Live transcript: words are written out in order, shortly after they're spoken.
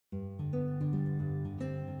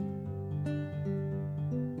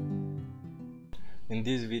In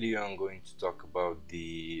this video I'm going to talk about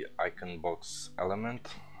the icon box element.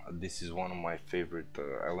 This is one of my favorite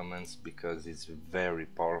elements because it's very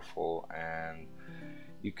powerful and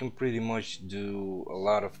you can pretty much do a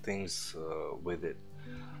lot of things with it.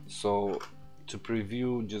 So to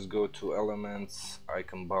preview, just go to elements,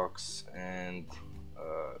 icon box, and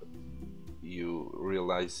you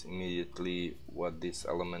realize immediately what this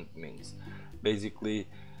element means. Basically,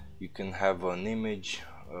 you can have an image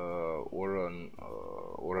or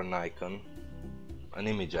an icon, an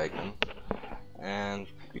image icon, and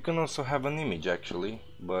you can also have an image actually,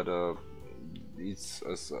 but it's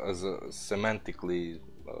as semantically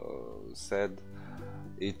said,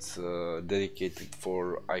 it's dedicated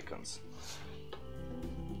for icons.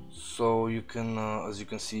 So you can, as you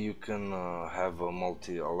can see, you can have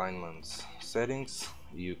multi-alignment settings.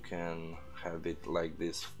 You can have it like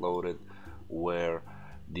this, floated, where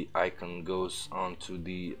the icon goes onto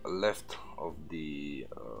the left of the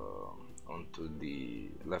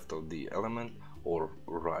element, or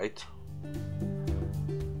right,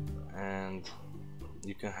 and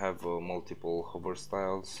you can have multiple hover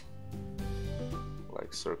styles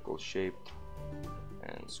like circle shaped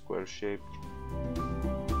and square shaped.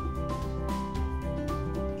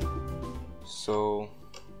 So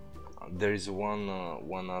there is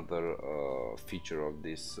one other feature of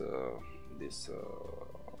this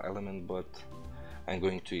element, but I'm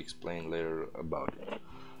going to explain later about it.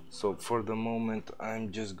 So for the moment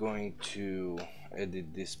I'm just going to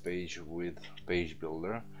edit this page with Page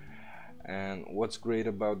Builder, and what's great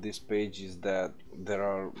about this page is that there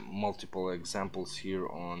are multiple examples here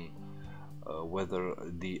on whether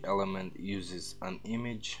the element uses an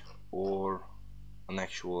image or an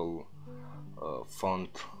actual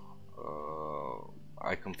font,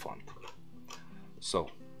 icon font. So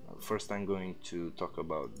first I'm going to talk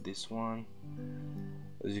about this one.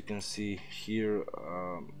 As you can see here,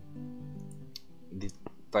 the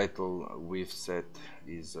title we've set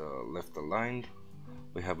is left aligned.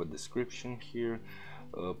 We have a description here.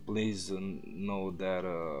 Please know that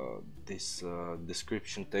this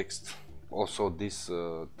description text, also this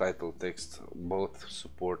title text, both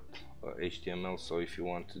support HTML, so if you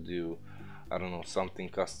want to do, I don't know, something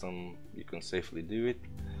custom, you can safely do it.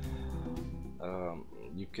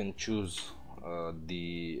 You can choose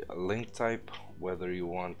the link type, whether you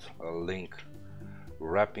want a link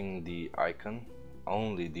wrapping the icon,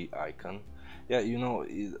 only the icon. Yeah, you know,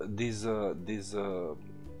 these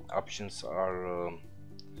options are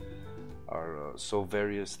so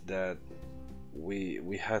various that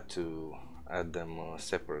we had to add them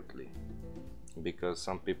separately, because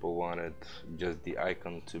some people wanted just the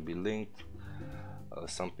icon to be linked,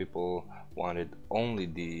 some people wanted only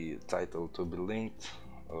the title to be linked,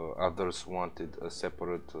 others wanted a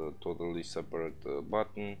separate, totally separate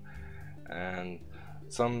button, and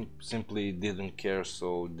some simply didn't care,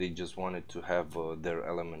 so they just wanted to have their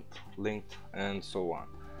element linked, and so on.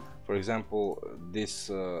 For example, this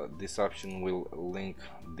option will link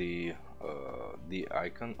the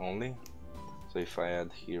icon only. So if I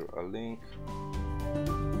add here a link,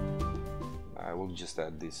 I will just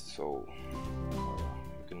add this so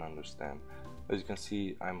you can understand. As you can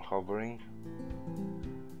see, I'm hovering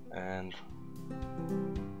and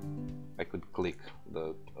I could click,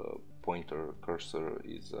 the pointer cursor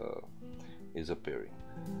is appearing.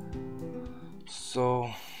 So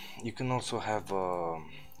you can also have a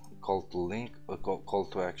call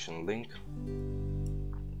to action link.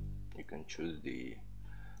 You can choose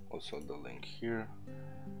also the link here,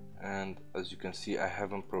 and as you can see, I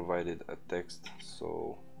haven't provided a text,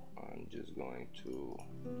 so I'm just going to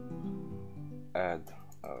add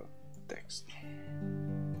a text.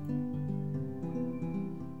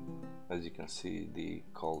 As you can see, the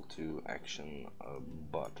call to action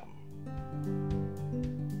button.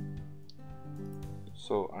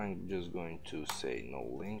 So I'm just going to say no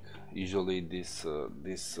link. Usually this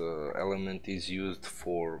element is used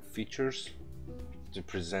for features, to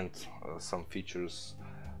present some features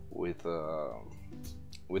with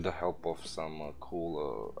the help of some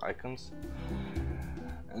cool icons.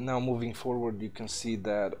 And now moving forward, you can see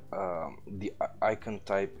that the icon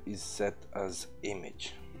type is set as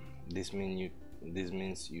image. This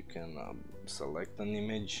means you can select an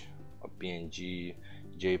image, a PNG,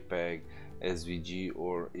 JPEG, SVG,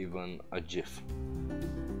 or even a GIF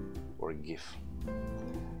or GIF.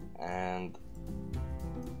 And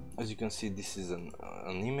as you can see, this is an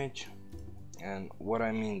image, and what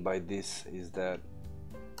I mean by this is that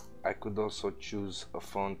I could also choose a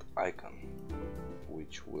font icon,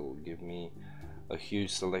 which will give me a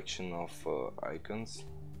huge selection of icons,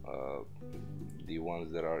 the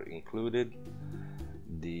ones that are included,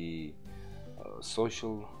 the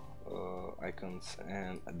social icons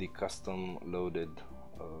and the custom loaded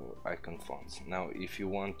icon fonts. Now if you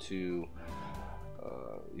want to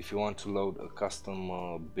load a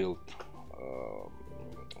custom built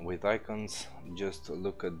with icons, just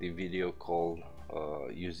look at the video called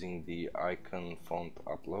using the icon font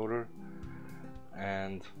uploader,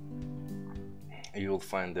 and you'll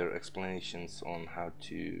find their explanations on how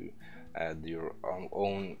to add your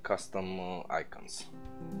own custom icons.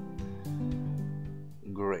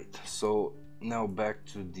 Great, so now back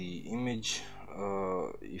to the image.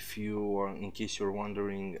 In case you're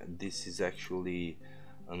wondering, this is actually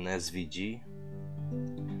an SVG,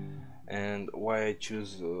 and why I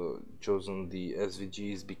chosen the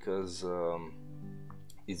SVG is because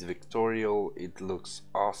it's vectorial, it looks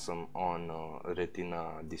awesome on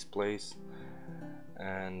Retina displays,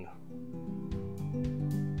 and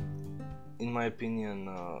in my opinion,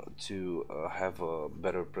 to have a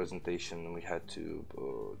better presentation, we had to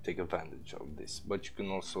take advantage of this. But you can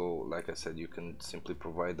also, like I said, you can simply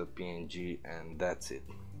provide a PNG and that's it,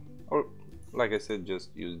 or like I said,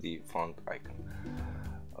 just use the font icon.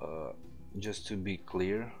 Just to be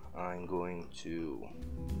clear, I'm going to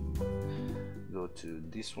go to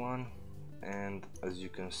this one, and as you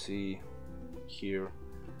can see here,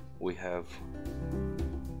 we have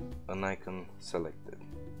an icon selected.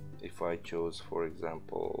 If I chose, for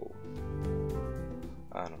example,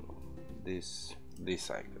 I don't know, this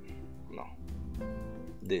icon, no,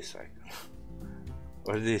 this icon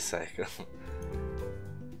or this icon,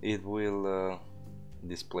 it will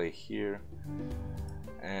display here.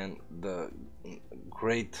 And the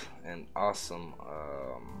great and awesome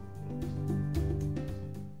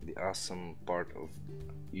the awesome part of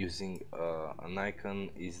using an icon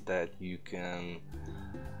is that you can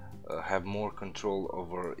have more control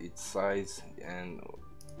over its size, and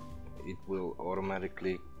it will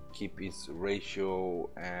automatically keep its ratio,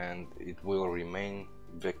 and it will remain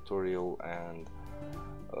vectorial and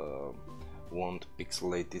won't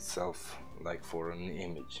pixelate itself like for an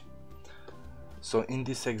image. So in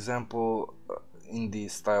this example, in the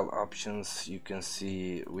style options, you can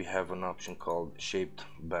see we have an option called shaped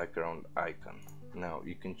background icon. Now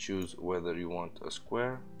you can choose whether you want a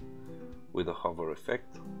square with a hover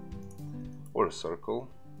effect, or a circle,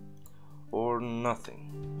 or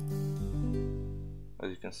nothing. As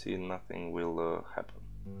you can see, nothing will happen.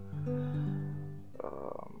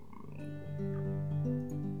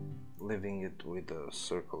 Leaving it with a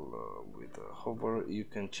circle with a hover, you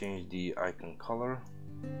can change the icon color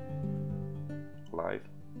live,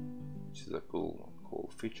 which is a cool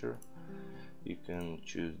feature. You can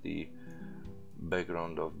choose the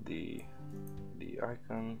background of the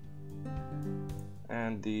icon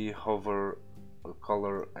and the hover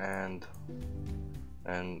color and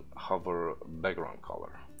hover background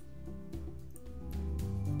color.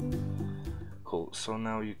 Cool. So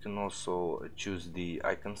now you can also choose the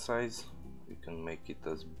icon size. You can make it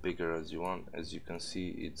as bigger as you want. As you can see,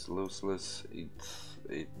 it's lossless.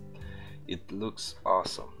 It looks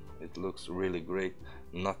awesome. It looks really great.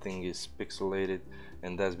 Nothing is pixelated,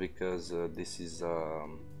 and that's because this is a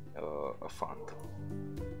font.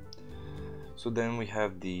 So then we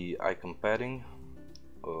have the icon padding.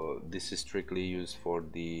 This is strictly used for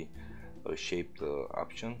the shaped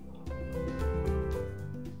option.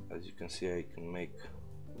 As you can see, I can make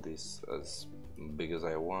this as big as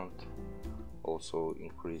I want. Also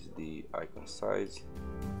increase the icon size.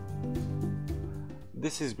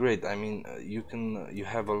 This is great. I mean, you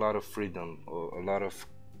have a lot of freedom, a lot of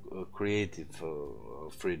creative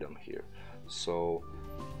freedom here. So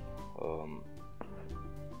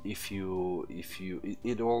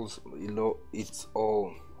it's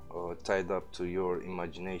all tied up to your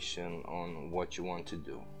imagination on what you want to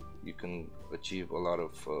do. You can achieve a lot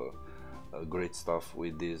of great stuff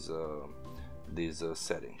with these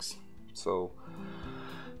settings. So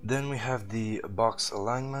then we have the box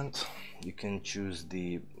alignment. You can choose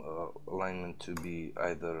the alignment to be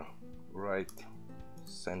either right,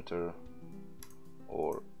 center,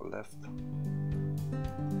 or left.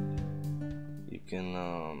 You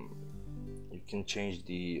can change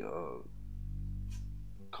the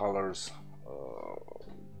colors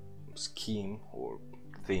scheme or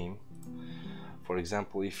theme. For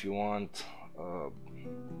example, if you want,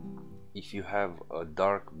 if you have a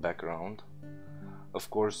dark background, of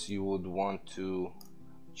course you would want to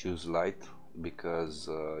choose light, because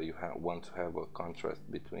you want to have a contrast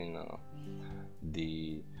between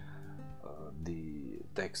the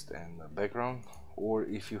text and the background. Or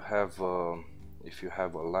if you have a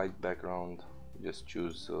light background, just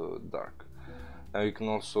choose dark. Now you can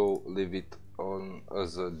also leave it on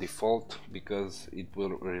as a default because it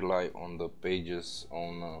will rely on the page's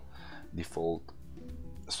own default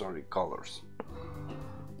colors.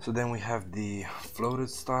 So then we have the floated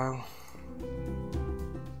style.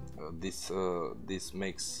 This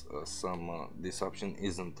makes this option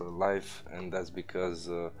isn't live, and that's because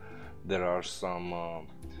there are some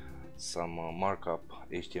markup,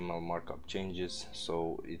 HTML markup changes,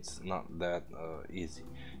 so it's not that easy.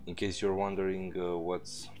 In case you're wondering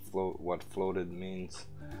what floated means,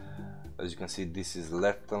 as you can see, this is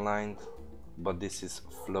left aligned, but this is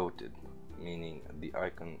floated, meaning the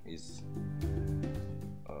icon is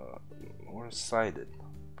more sided.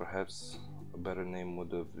 Perhaps a better name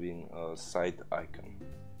would have been a side icon.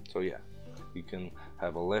 So yeah, you can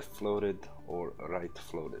have a left floated or a right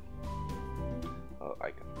floated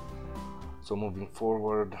icon. So moving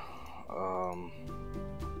forward,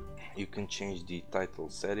 you can change the title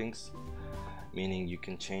settings, meaning you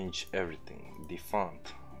can change everything: the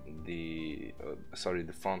font, the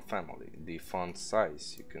font family, the font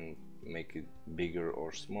size. You can make it bigger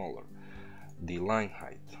or smaller, the line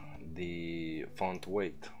height, the font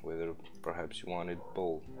weight, whether perhaps you want it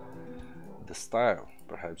bold, the style,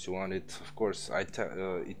 perhaps you want it, of course,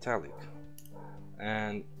 italic,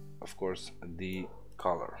 and of course the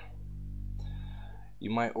color. You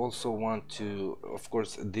might also want to, of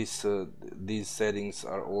course, these settings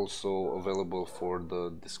are also available for the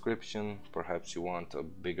description. Perhaps you want a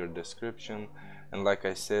bigger description, and like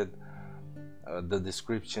I said, the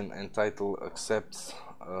description and title accepts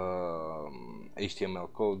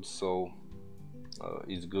HTML code, so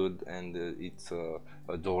it's good, and it's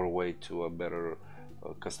a doorway to a better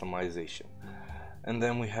customization. And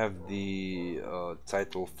then we have the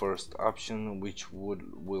title first option, which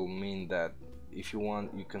will mean that if you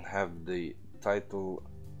want, you can have the title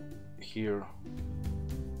here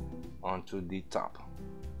onto the top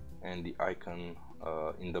and the icon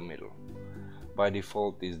in the middle. By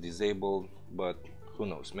default is disabled, but who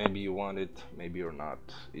knows, maybe you want it, maybe you're not.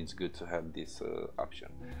 It's good to have this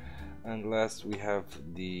option. And last, we have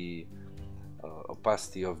the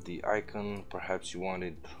opacity of the icon. Perhaps you want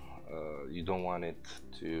it, you don't want it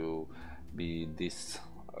to be this,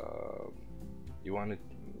 you want it,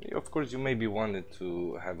 of course, you maybe wanted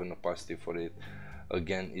to have an opacity for it.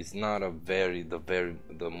 Again, it's not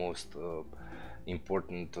the most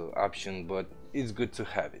important option, but it's good to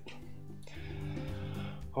have it.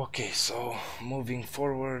 Okay, so moving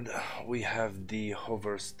forward, we have the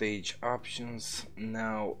hover stage options.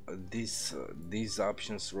 Now these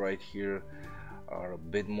options right here are a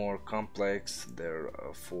bit more complex. They're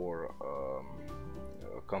for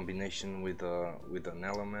a combination with an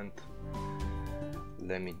element.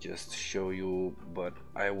 Let me just show you, but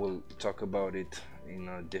I will talk about it in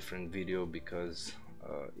a different video because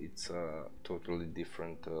it's a totally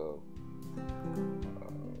different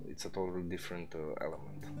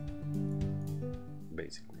element,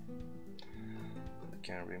 basically. I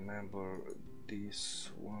can't remember this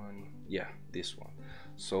one. Yeah, this one.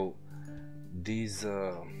 So these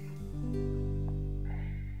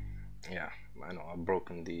yeah, I know I've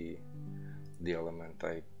broken the element.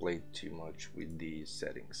 I played too much with these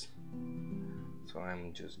settings, so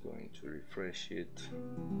I'm just going to refresh it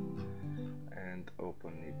and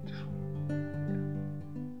open it.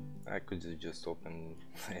 I could just open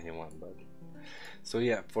anyone, but so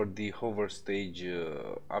yeah, for the hover stage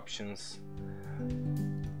options,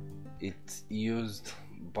 it's used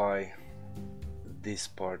by this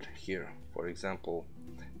part here. For example,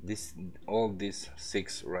 all these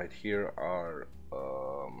 6 right here are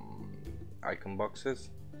icon boxes.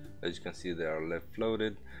 As you can see, they are left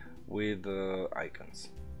floated with icons.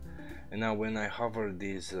 And now when I hover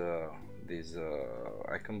these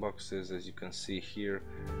icon boxes, as you can see here,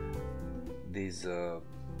 these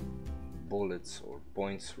bullets or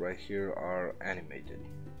points right here are animated.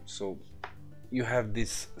 So you have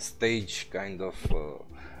this stage kind of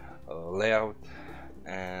layout,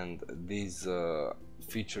 and these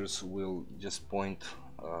features will just point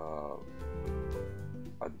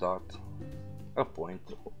a point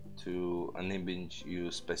to an image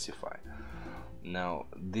you specify. Now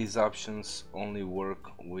these options only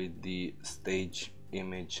work with the stage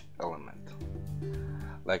image element.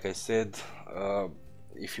 Like I said,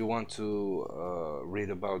 if you want to read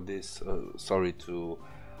about this, to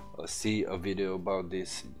see a video about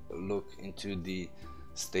this, look into the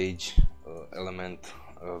stage element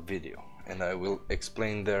video, and I will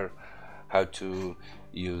explain there how to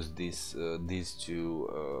use these two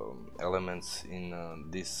elements in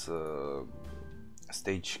this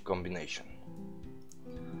stage combination.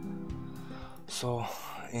 So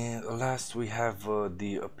last we have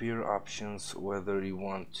the appear options, whether you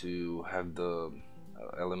want to have the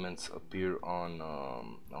elements appear on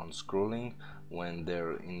scrolling when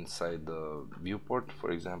they're inside the viewport,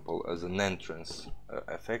 for example as an entrance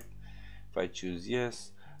effect. If I choose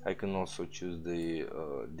yes, I can also choose the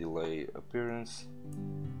delay appearance.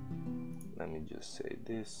 Let me just say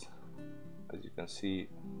this. As you can see,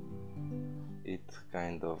 it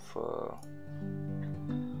kind of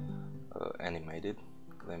animated.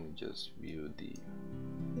 Let me just view the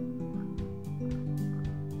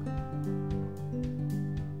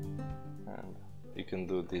and you can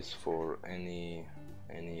do this for any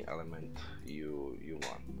element you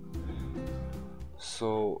want.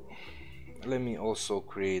 So let me also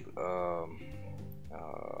create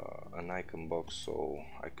an icon box so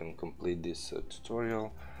I can complete this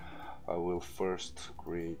tutorial. I will first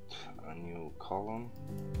create a new column.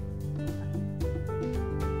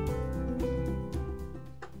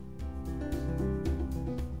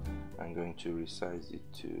 I'm going to resize it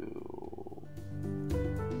to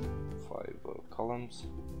 5 columns,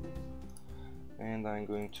 and I'm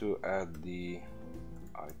going to add the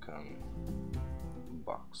icon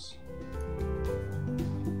box.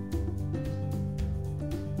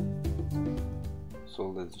 So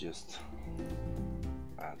let's just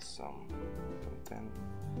add some content,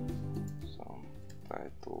 some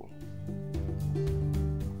title,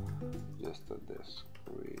 just a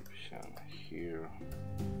description here.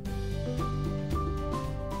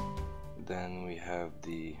 Then we have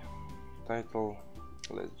the title.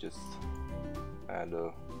 Let's just add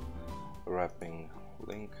a wrapping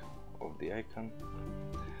link of the icon.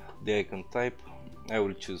 The icon type, I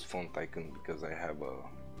will choose font icon because I have a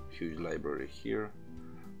huge library here.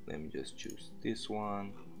 Let me just choose this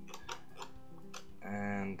one,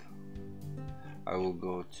 and I will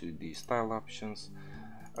go to the style options.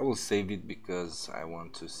 I will save it because I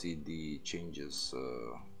want to see the changes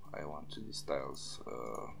I want to the styles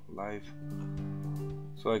live.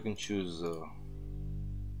 So I can choose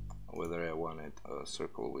whether I want it a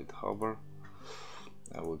circle with hover.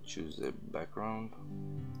 I will choose the background.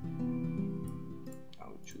 I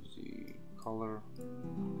will choose the color.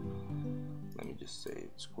 Let me just say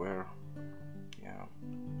it's square. Yeah.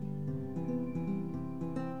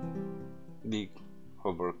 The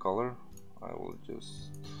hover color, I will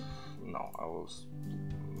just I will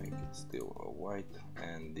make it still a white,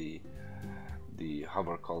 and the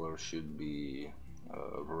hover color should be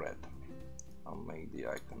red. I'll make the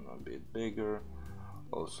icon a bit bigger.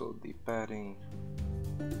 Also the padding,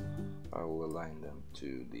 I will align them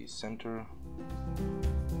to the center.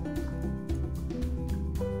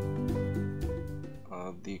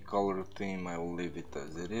 The color theme, I will leave it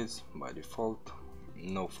as it is by default.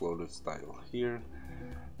 No floated style here.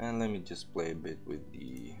 And let me just play a bit with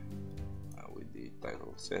the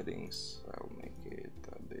title settings. I'll make it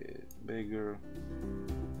a bit bigger.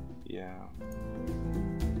 Yeah.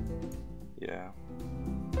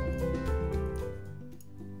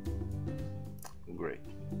 Great.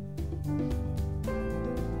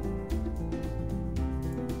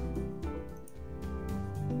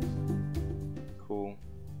 Cool.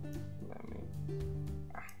 Let me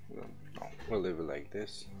we'll leave it like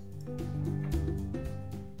this.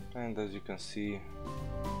 And as you can see,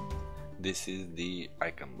 this is the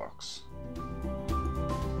icon box.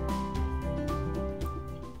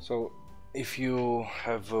 So if you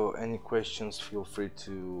have any questions, feel free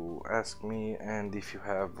to ask me, and if you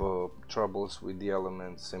have troubles with the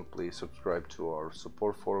elements, simply subscribe to our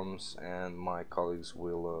support forums and my colleagues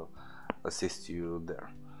will assist you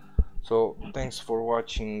there. So thanks for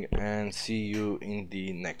watching, and see you in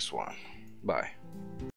the next one. Bye.